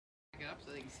up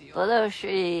so they can see you. Bolo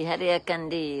Shri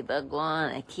Haidakhandi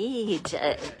Bhagwan Ki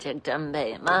Jai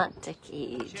Jagdambe Mata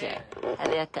Ki Jai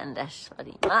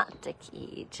Haidakhandi Mata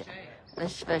Ki Jai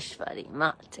Vishveshwari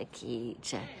Mata Ki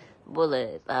Jai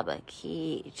Bole Baba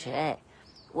Ki Jai.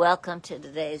 Welcome to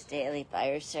today's daily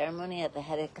fire ceremony at the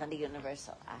Haidakhandi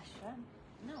Universal Ashram.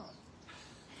 No.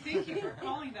 Thank you for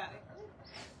calling that.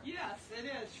 Yes, it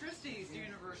is. Shristi's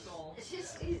Universal.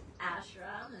 Shristi's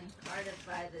Ashram in Cardiff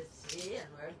by the sea, and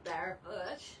we're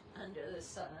barefoot under the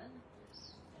sun.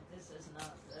 And this is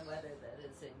not the weather that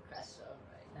is in Crestone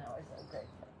right now. We're so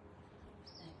grateful.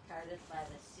 In Cardiff by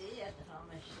the sea at the home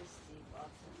of Shristi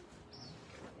Watson. And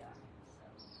here we are.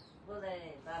 So,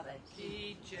 Bule Baba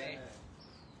Ki Jai.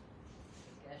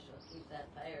 I guess we'll keep that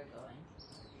fire going.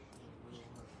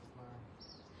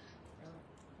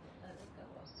 Let it go.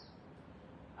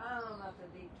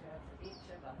 Pavitra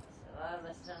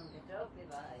Vasam Gatopi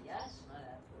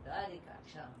Yasmara Pudari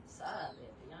Kaksham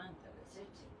Save Vyanta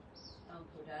Vasiti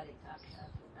Pudari Kaksha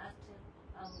Punati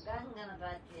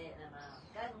Ganganapati Nama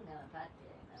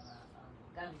Ganganapati Nama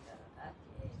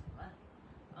Ganganapati Nama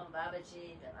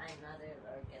Babaji, Divine Mother,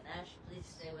 Lord Ganesh, please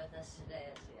stay with us today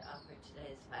as we offer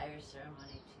today's fire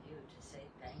ceremony to you to say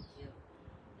thank you.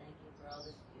 Thank you for all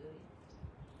this beauty,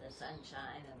 the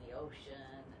sunshine and the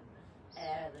ocean and the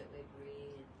air that we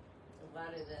breathe, the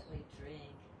water that we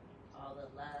drink, all the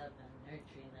love and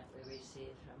nurturing that we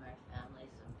receive from our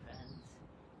families and friends.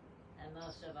 And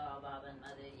most of all, Baba and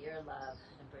Mother, your love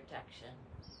and protection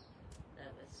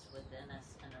that was within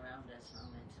us and around us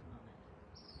moment to moment.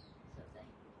 So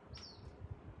thank you.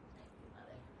 Thank you,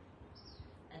 Mother.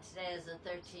 And today is the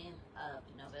 13th of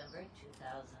November,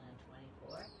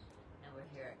 2024, and we're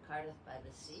here at Cardiff by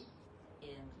the Sea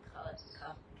in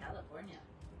California.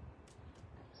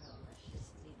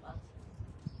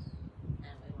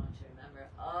 And we want to remember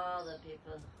all the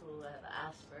people who have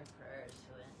asked for prayers,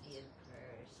 who need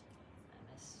prayers.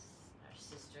 Our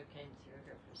sister came through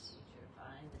her procedure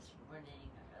fine this morning.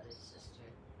 Our other sister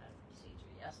had a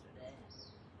procedure yesterday.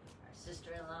 Our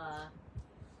sister-in-law,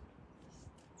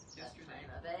 yesterday,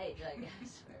 time of age, I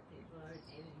guess, where people are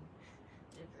needing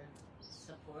different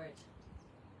support.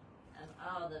 And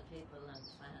all the people and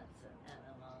plants and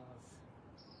animals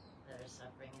that are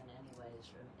suffering in any ways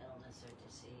from illness or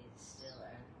disease, still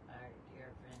our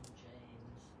dear friend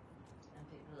James, and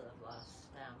people who have lost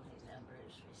family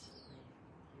members recently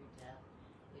through death.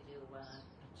 We do want to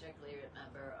particularly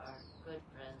remember our good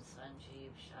friend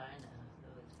Sanjeev Sharna,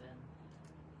 who has been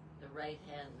the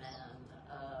right-hand man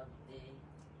of the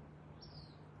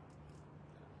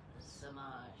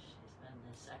Samaj. He's been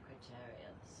the secretary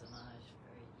of the Samaj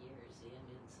for years, the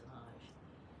Indian Samaj,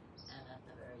 and at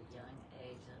the very young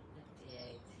age of 58,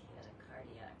 he had a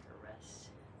cardiac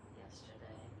arrest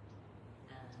yesterday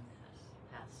and has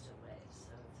passed away.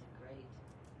 So it's a great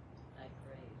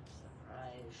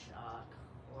surprise, shock,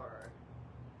 horror,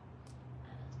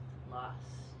 and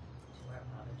loss to our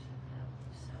Babaji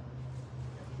family. So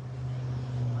that we can make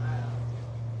tomorrow.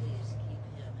 Please keep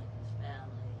him and his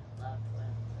family and loved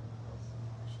ones in the wholesome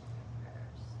washing your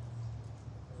prayers.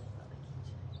 Really, Babaji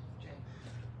Jai.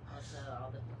 Also, all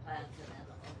the plants and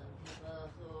animals and people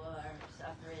who are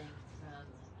suffering from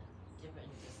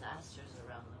different disasters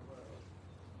around the world,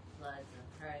 floods and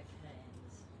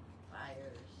hurricanes,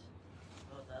 fires,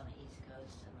 both on the East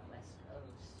Coast and the West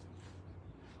Coast.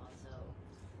 Also,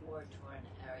 war-torn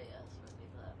areas where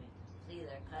people are having to flee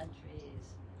their countries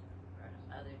for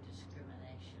other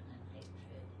discrimination and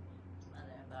hatred.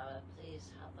 Mother and Baba, please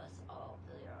help us all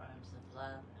feel your arms of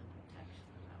love and protection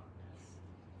around us.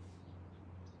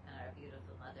 And our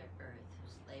beautiful Mother Earth,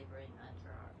 who's laboring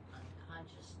under our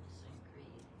unconsciousness and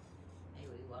greed, may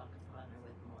we walk upon her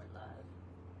with more love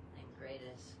and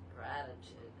greatest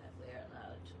gratitude that we are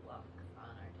allowed to walk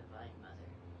on our Divine Mother,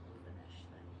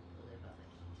 Bhuvaneshwari, who live on the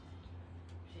Kijai.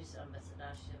 Shri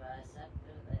Sadashivaya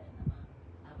Satgurave Namah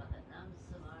Avahanam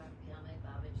Samarpyame.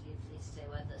 Babaji, please stay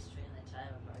with us during the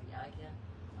time of our yagya.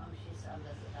 Om Shri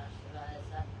Sadashivaya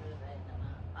Satgurave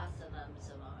Namah Asanam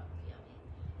Samarpyame.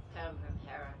 Come from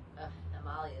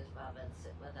Himalayas, Baba, and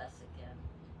sit with us again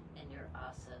in your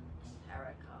asana in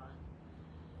Paragon.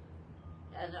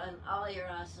 And on all your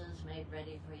asanas made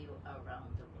ready for you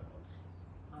around the world.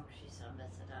 Om Shri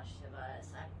Sadashivaya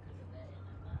Satgurave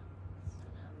Namah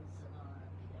Asanam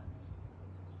Samarpyame.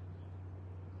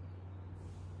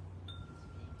 This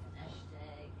being Ganesh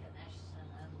Day, Ganesh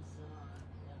Sanam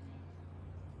Samarpyame.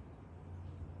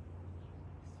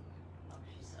 Om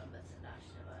Shri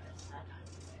Sadashivaya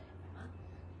Satgurave Namah.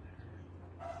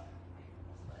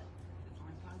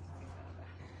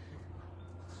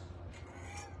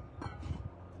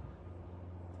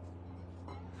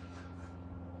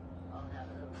 All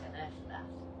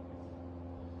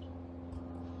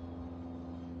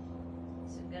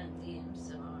Gandim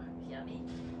Samar Pyami.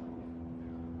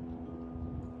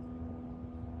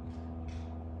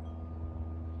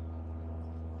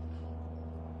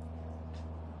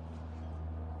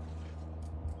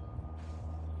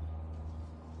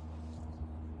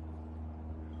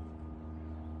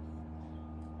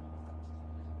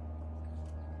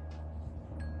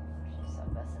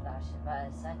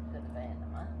 By Sakura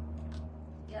Vanama.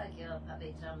 Yagyo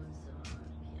Pabitam Samar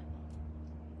Pyami.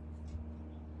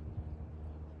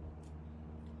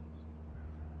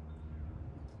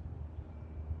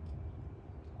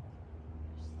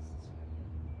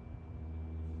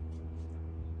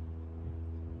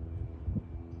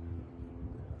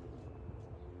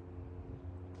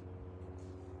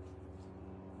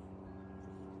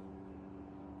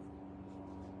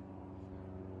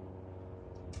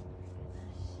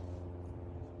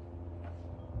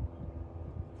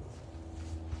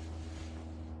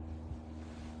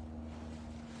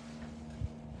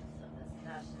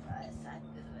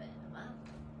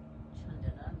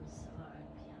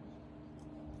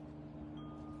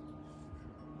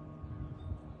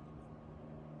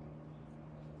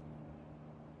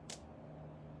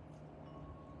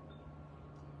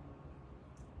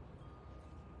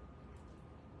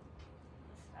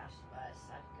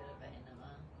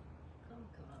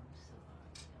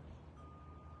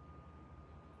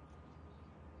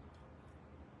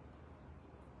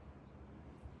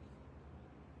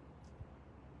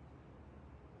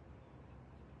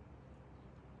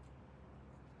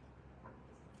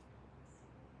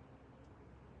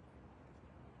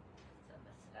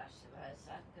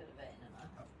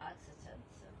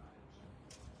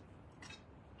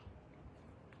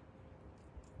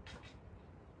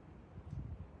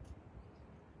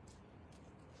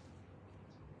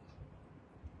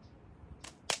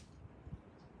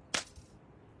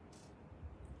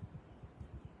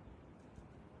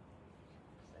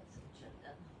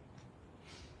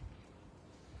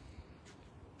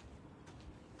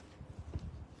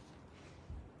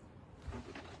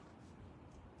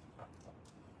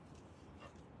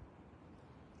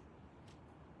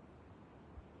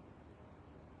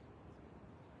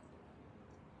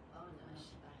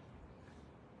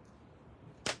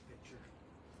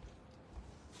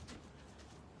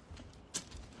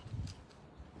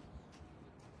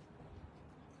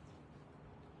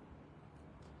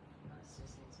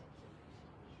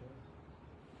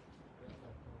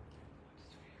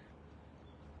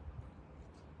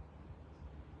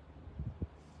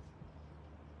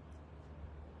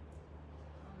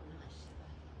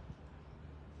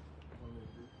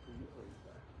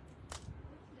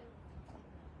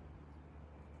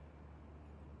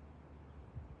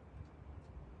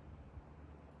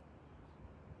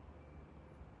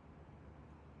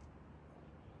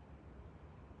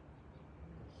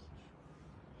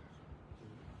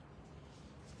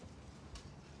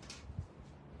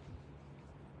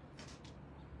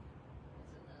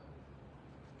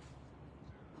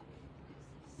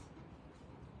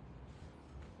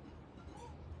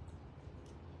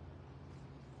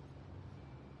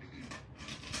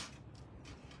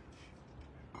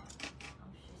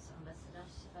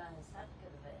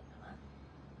 Sakura Vanama.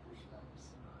 Oxygen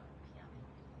Samar Pyami.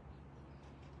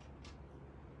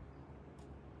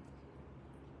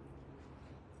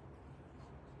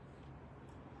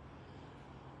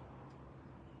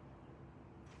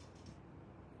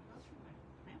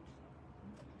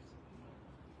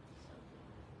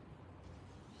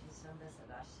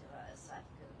 Sadashiva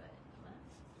Sakura Vanama.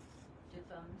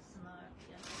 Dupam Samar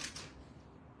Pyami.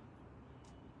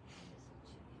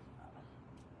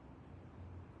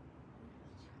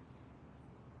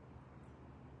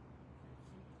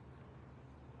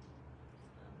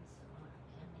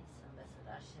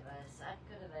 Shiva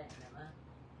Sakura Vanama.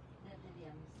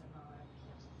 Nidiyam Samar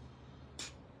Pyami.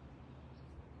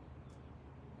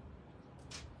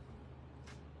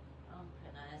 Om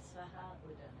Pranaya Swaha,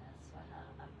 Udana Swaha,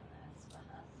 Apana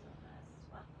Swaha, Swaha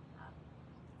Swaha.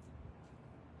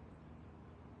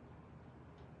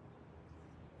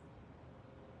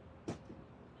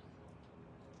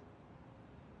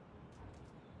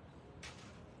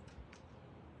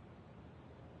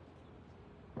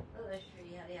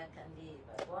 Shri Haidakhandi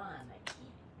Bhagwan Ki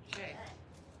Jai.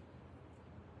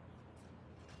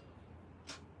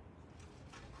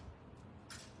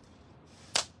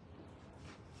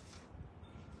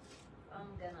 Om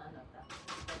Gananata,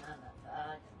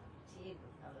 Gananata, Ganati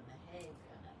Gupalamahe,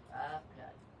 Ganapaka,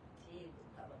 Ti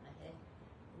Gupalamahe,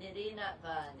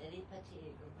 Nirinatva, Niripati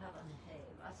Gupalamahe,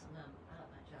 Vasanam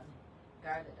Atmajani,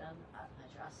 Garbadam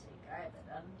Atmajasi,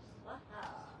 Garbadam Swaha.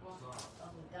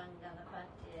 Om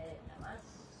Ganganapati Namas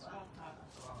Swaha.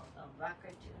 Om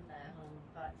Vakratuna Hum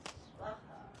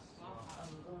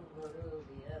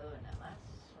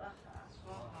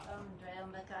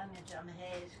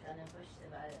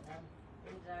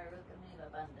Haidakhandi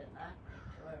Bandana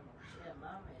Tormushia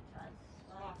Mamritas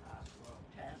Swaha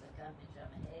Trambakami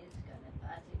Jamahes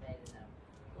Ganapati Vedana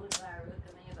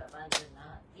Udvarukami Bandana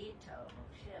Ito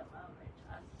Mushia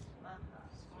Mamritas Swaha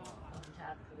Om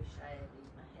Takushaya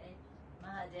Dimahe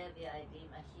Mahadevi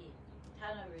Dimahi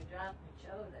Tana Rudra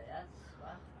Pachodaya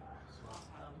Swaha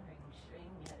Om Ring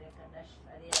String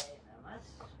Harikanashvarya Namas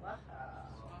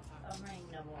Swaha Om Ring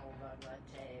Namo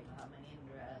Bhagavate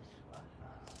Mahamanindra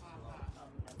Swaha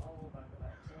Om Namo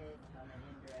Bhagavate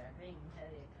Mahamanindra Ring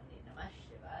Harikhandi Namah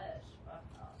Shivaya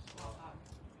Swaha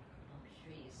Om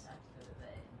Shri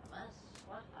Satgurave Namas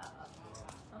Swaha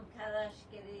Om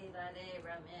Kalashkiri Vade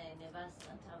Rame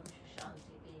Nivasantam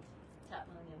Shushanti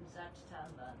Tapmunim Sattam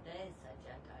Vande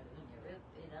Sajakarunya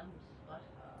Rupidam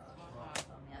Swaha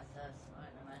Om Yasa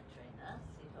Smarna Mantrena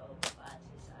Siho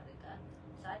Bhavati Sadhika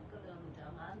Satgurum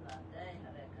Dhaman Vande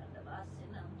Harikhanda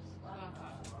Vasinam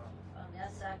Swaha Om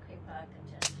Yasa Kripa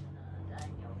Kajanchana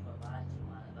Danyo Bhavati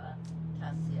Manava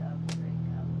Tasya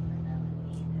Purikam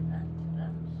Pranamani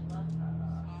Nivantaram Swaha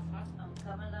Om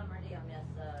Kamalam Radiyam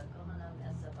Yasa Kamalam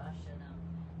Yasa Vashanam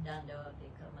Dando Api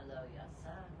Kamalo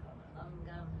Yasa Kamalam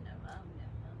Gam Namam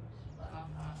Namam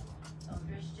Swaha Om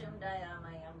Drishtyam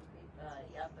Dayamayam Kripa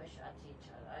Yapashati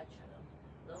Characharam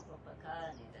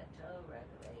Lokapakani Dato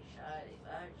Ragave Shari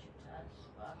Varchita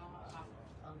Swaha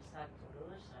Om Sakuru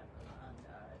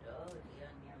Sakulandaro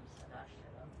Yanyam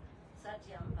Sadasharam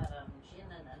Satyam Param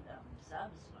Jinanandam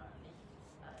Samsmarmi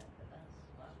Sadhana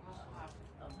Swaha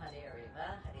Om Hariariva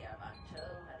Hariavato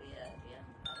Hariadhyam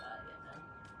Parayanam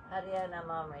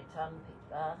Harianamamritam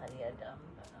Pitva Hariadam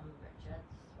Param Vrachat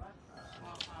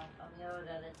Swaha Om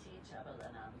Yodalati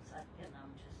Chabalanam Satyanam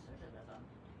Chasutalavam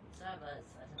Sarva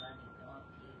Satalani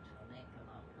Nopi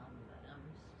Tvamekamam Varam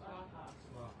Swaha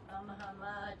Om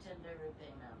Hama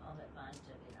Chandarupena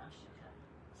Mohivanta Vinashaka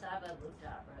Sava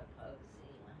Bhutara Posi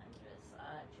Mahendra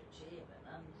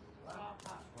Sachachivanam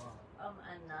Swaha Om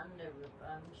Ananda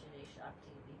Rupam Shri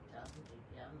Shakti Vitam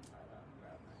Divyam Param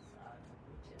Brahma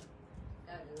Sadhutam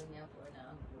Karunya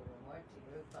Purnam Guru Murti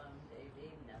Rupam Devi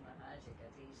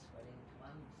Namahajagati Swarim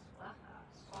Tvam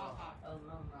Swaha Om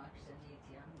Om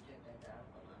Rakshanityam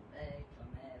Jagadapalam Ve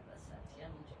Tvameva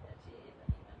Satyam Jagati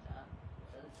Vanimata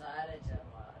Sansara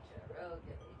Jamvaja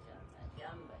Rogavitam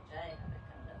Adyam Vajay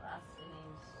Harikhanda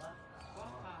Vasinim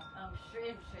Swaha Om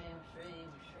Shrim Shrim Shrim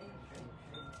Shrim Shrim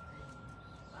Shrim Shrim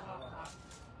Swaha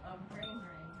Om Hrim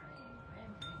Hrim Hrim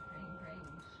Hrim Hrim Hrim Hrim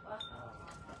Swaha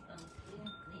Om Klim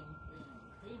Klim Klim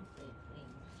Klim Klim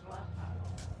Klim Swaha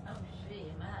Om Shri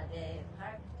Mahadev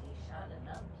Parvati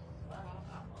Shadanam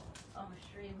Swaha Om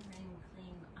Shrim Hrim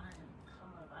Klim Ayam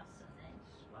Kamalvasane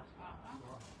Swaha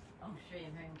Om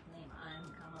Shrim Hrim Klim Ayam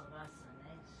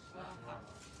Kamalvasane Swaha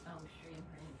Om Shrim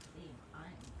Hrim Klim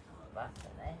Ayam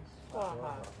Kamalvasane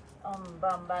Swaha Om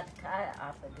Bambatkaya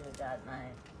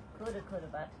Apadudanai Kuda Kuda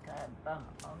Batkaya Bam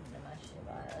Om Namah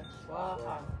Shivaya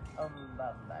Swaha Om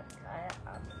Bambatkaya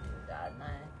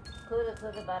Apadudanai Kuda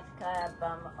Kuda Batkaya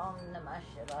Bam Om Namah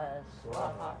Shivaya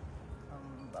Swaha Om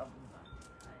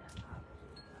Bambatkaya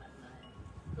Apadudanai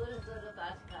Kuda Kuda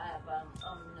Batkaya Bam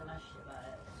Om Namah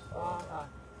Shivaya Swaha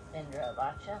Indra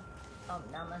Vacha Om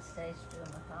Namaste Stu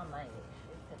Mahamayi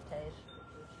Shrikate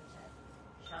Shrikuchite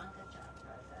Shanka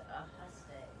Chakra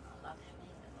Zarahaste Malakshmi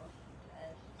Namaste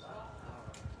Swaha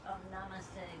Om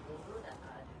Namaste Guruda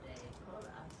Adude Kul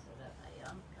Asura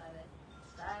Ayam Kare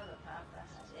Sarva Papa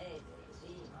Hare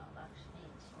Devi Malakshmi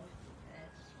Namaste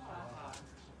Swaha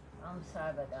Om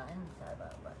Sarva Gain Sarva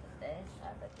Vakande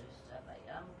Sarva Dusta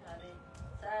Ayam Kare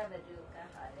Sarva Duka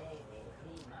Hare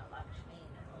Devi Malakshmi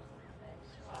Namaste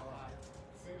Swaha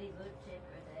Siddhi Bhuti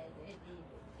Prade Devi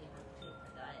Bhuti Bhuti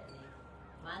Pradayani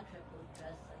Mantra Putra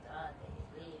Sada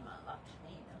Devi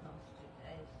Malakshmi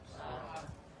Namaste Swaha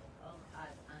Om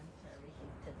Ad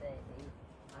Antarihita Devi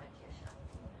Bhagya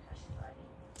Shakti Mahashwari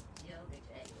Yoga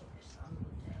Jai Yoga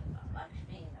Sambhute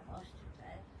Malakshmi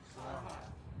Namaste Swaha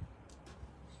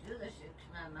Stula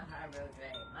Shukshma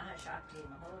Maharodre Mahashakti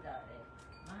Mahodare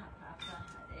Mahapapa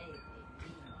Hare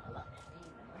Devi Malakshmi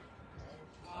Namaste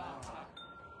Swaha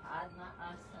Adma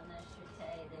Asana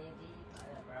Shrite Devi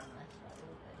Parabrahma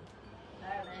Swarupe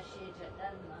Paramashi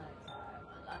Jaganmatar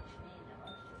Malakshmi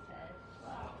Namaste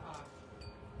Swaha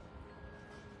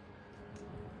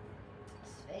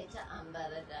Sveta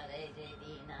Ambara Dare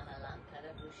Devi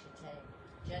Namalankara Bhushite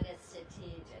Jagat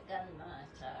Siti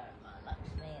Jaganmatar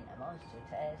Malakshmi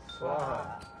Namaste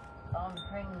Swaha Om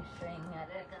Hring Shring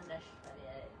Harikhanda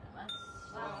Namas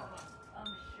Swaha Om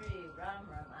Shri Ram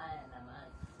Ramaya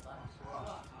Namas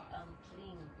Swaha Om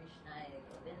Klim Krishnaya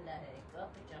Govindaya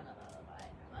Gopijana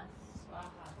Vallabhaya Namas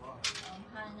Swaha Om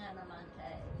Hanga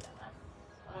Namante Namas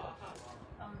Swaha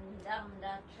Om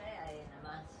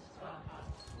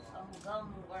Gum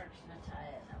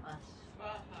Varkshnataya Namah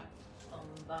Swaha.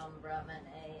 Bam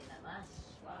Brahmane Namah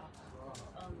Swaha.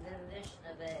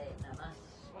 Vishnave Namah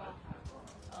Swaha.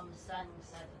 Sang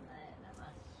Satanaye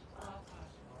Namah Swaha.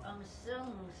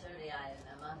 Sung Suryaya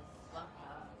Namah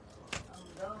Swaha.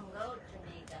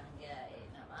 Gangotri Gangaye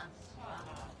Namah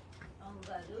Swaha.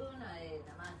 Vadunaye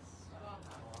Namah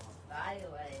Swaha.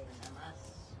 Vayuye Namah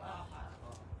Swaha.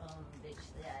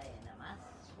 Vishyaye Namah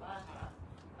Swaha.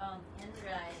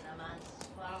 Indraya Namah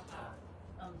Swaha.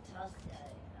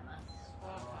 Tasyaye Namah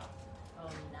Swaha.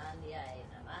 Nandyaye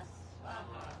Namah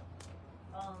Swaha.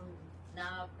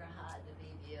 Navgrahada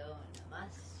Vibhyo Namah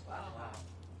Swaha.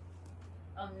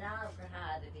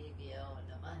 Navgrahada Vibhyo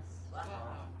Namah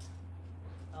Swaha.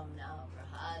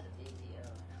 Navgrahada Vibhyo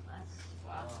Namah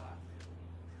Swaha.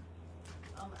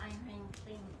 Aim Ring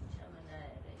Kling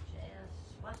Chamanaya Jaya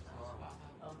Swaha.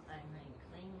 Aim Ring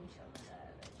Kling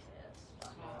Chamanaya Jaya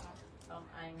Swaha.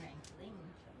 Aim Ring Kling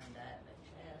Chamanaya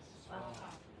Jaya Swaha.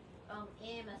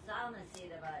 Asama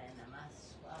Siddhavaya Namah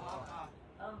Swaha.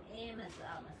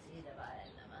 Asama Siddhavaya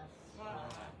Namah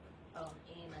Swaha.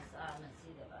 Asama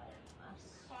Siddhavaya Namah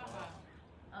Swaha.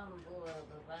 Bhura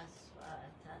Bhuvaswa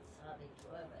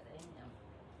Tatsaviturvarenyam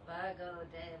Bhargo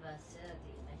Deva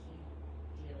Siddhi Nahi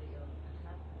Dhiyo Yo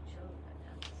Naha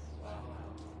Prachodayat Swaha.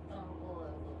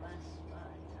 Bhura Bhuvaswa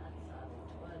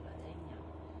Tatsaviturvarenyam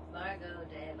Bhargo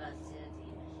Deva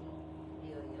Siddhi Nahi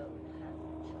Dhiyo Yo Naha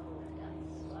Prachodayat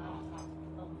Swaha.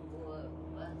 Bhura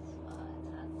Bhuvaswa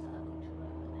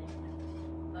Tatsaviturvarenyam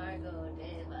Bhargo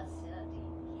Deva Siddhi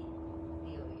Nahi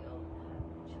Dhiyo Yo Naha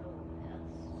Prachodayat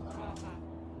Swaha.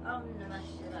 Om Namah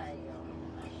Shivaya, Om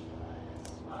Namah Shivaya,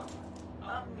 Swaha.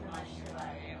 Om Namah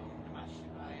Shivaya, Om Namah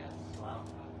Shivaya,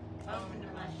 Swaha. Om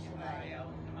Namah Shivaya,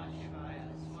 Om Namah Shivaya,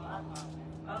 Swaha.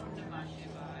 Om Namah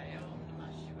Shivaya, Om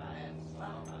Namah Shivaya,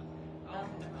 Swaha.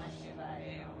 Om Namah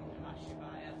Shivaya, Om Namah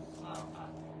Shivaya, Swaha.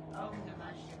 Om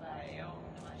Namah Shivaya, Om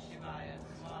Namah Shivaya,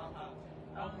 Swaha.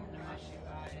 Om Namah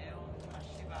Shivaya, Om Namah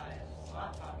Shivaya,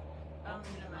 Swaha. Om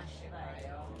Namah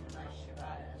Shivaya, Om Namah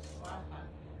Shivaya, Swaha.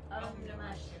 Om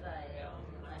Namah Shivaya, Om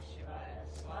Namah Shivaya,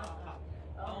 Swaha.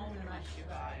 Om Namah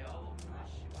Shivaya, Om Namah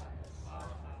Shivaya,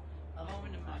 Swaha. Om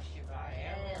Namah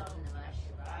Shivaya, Om Namah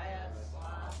Shivaya,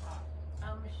 Swaha.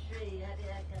 Om Shri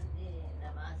Haidakhandi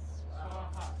Namah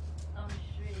Swaha. Om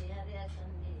Shri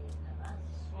Haidakhandi Namah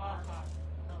Swaha.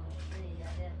 Om Shri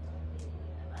Haidakhandi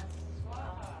Namah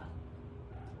Swaha.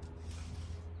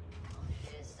 Om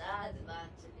Shri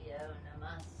Sadhvatavyo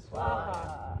Namah Swaha.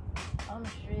 Om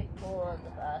Shri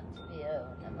Gordhavyo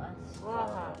Namah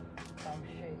Swaha. Om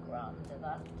Shri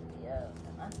Grandavatavyo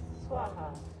Namah Swaha.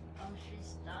 Om Shri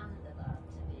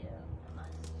Standavatavyo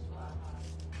Namah Swaha.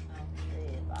 Om Shri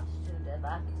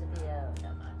Vasudevatavyo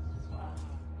Namah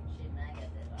Swaha. Shri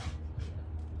Magadevatavyo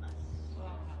Namah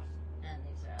Swaha. And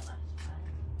these are our last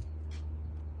five.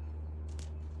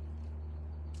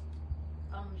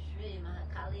 Om Shri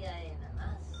Mahakaliyaye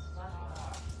Namah Swaha.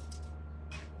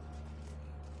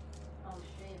 Om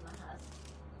Shri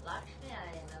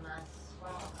Lakshmiyaya Namah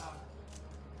Swaha.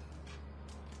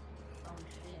 Om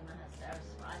Shri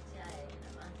Mahasaraswatiyaya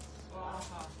Namah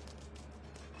Swaha.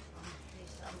 Om Shri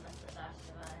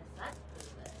Samvatadashivaya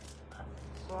Satguruvaya Namah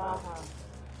Swaha.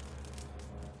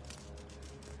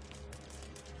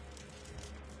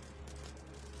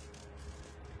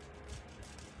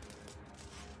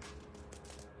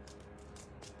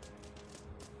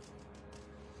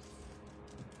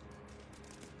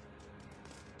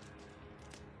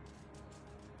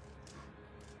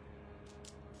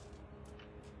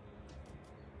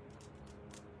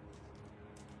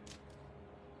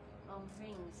 Om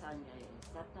Hring Sanjay,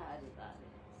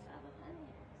 Sapadivare, Savahani,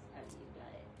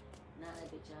 Sarvudaya, Nala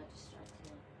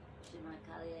Vijayastratya, Shima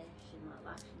Kaliya, Shima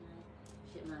Lakshmi,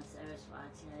 Shima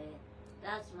Saraswatya,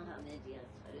 Das Mahavidya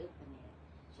Swarupani,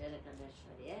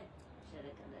 Sharakandashwarya,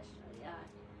 Sharakandashwarya,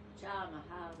 Cha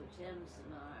Mahavuchim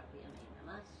Samar Vyami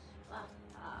Namah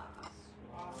Swaha.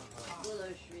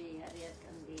 Guru Shri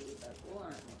Haidakhandi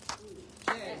Bhagwan Ki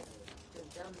Jai.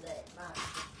 Jumde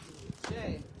Mahaki Ki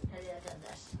Jai.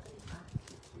 Haidakhandi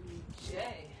Mahaki Ki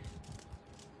Jai.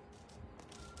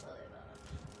 Bole Baba.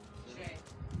 Jai.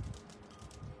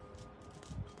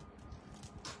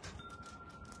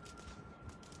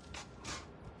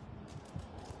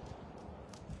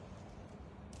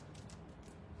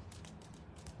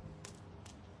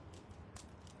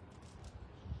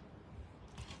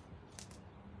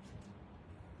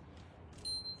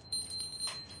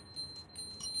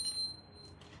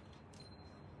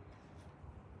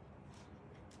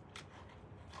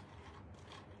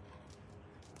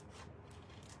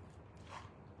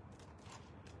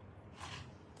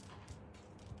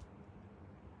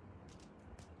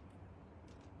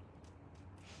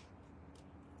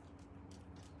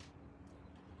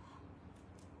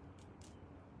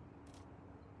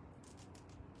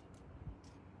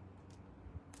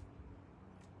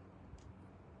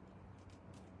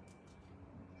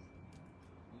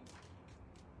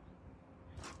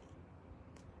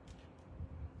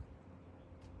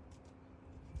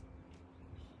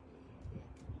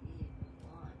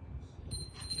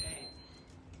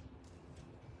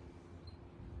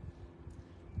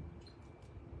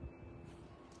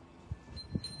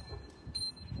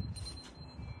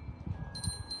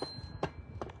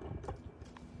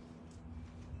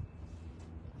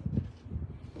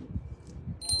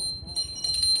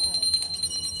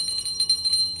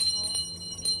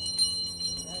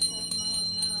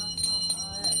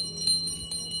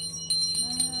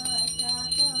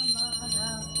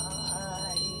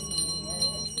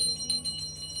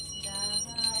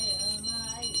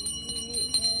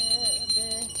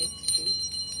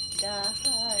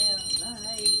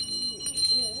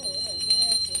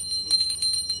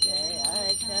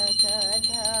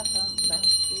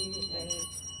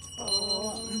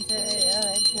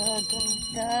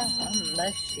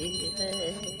 Shive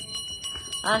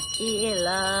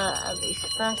Akila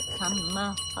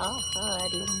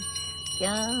Vishvasammaharim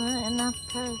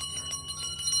Jnanaprasani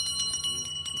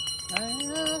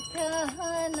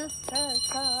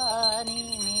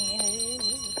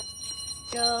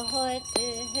Johoti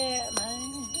Herman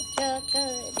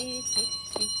Jagadishi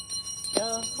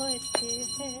Johoti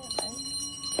Herman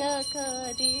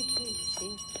Jagadishi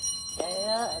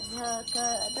Jaya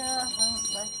Jagadaham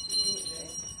Shive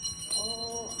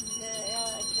Om Jaya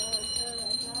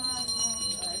Jagadaham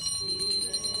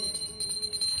Shive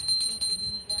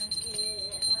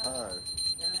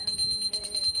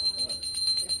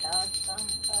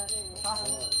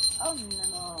Om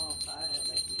Namo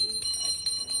Parvati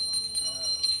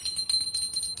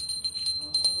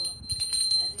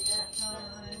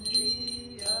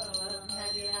Haidakhandi, Om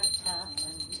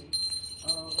Haidakhandi,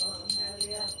 Om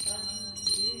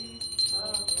Haidakhandi,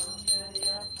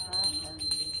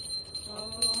 Om Haidakhandi,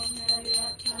 Om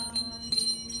Haidakhandi,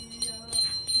 Om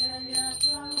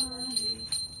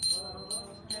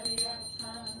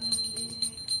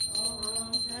Haidakhandi,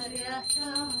 Om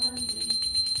Haidakhandi,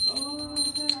 Om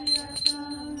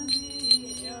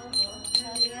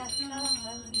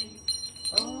Haidakhandi,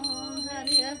 Om Haidakhandi, Om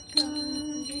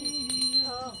Haidakhandi,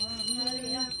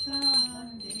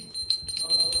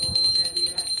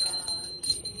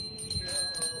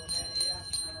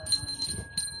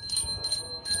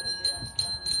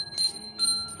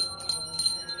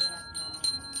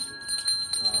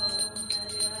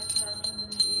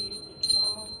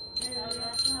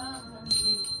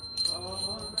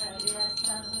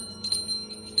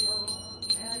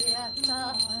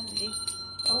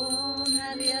 Om Haidakhandi, Om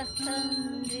Haidakhandi, Om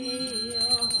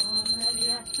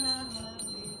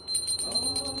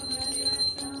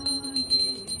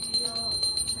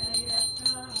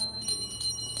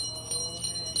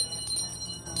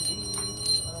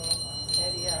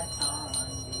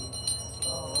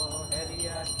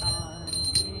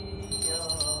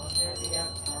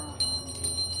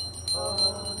Om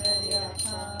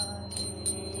Haidakhandi,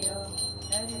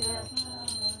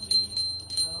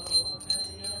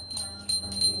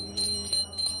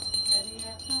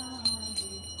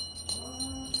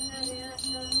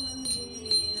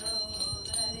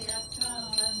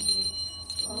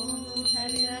 Om Haidakhandi, Om Haidakhandi, Om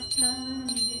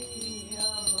Haidakhandi,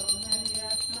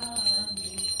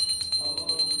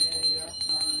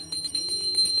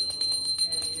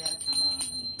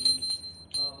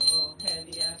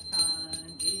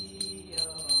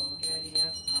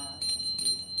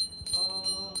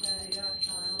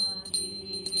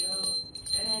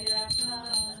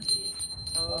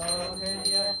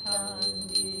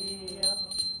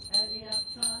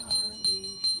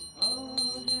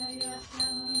 Om Haidakhandi.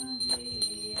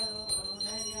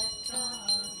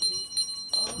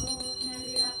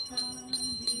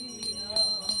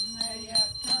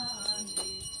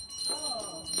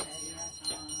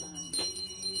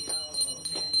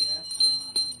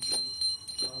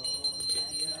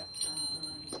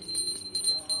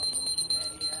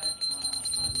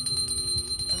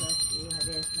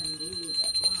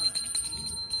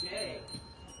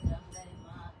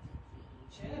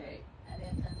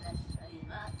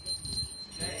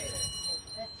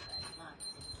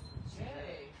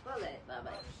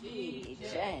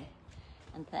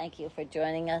 And thank you for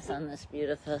joining us on this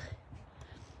beautiful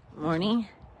morning.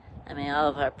 And may all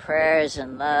of our prayers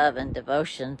and love and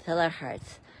devotion fill our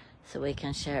hearts so we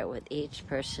can share it with each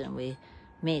person we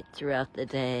meet throughout the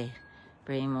day,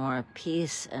 bring more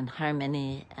peace and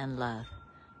harmony and love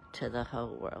to the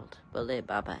whole world. Bole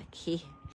Baba Ki.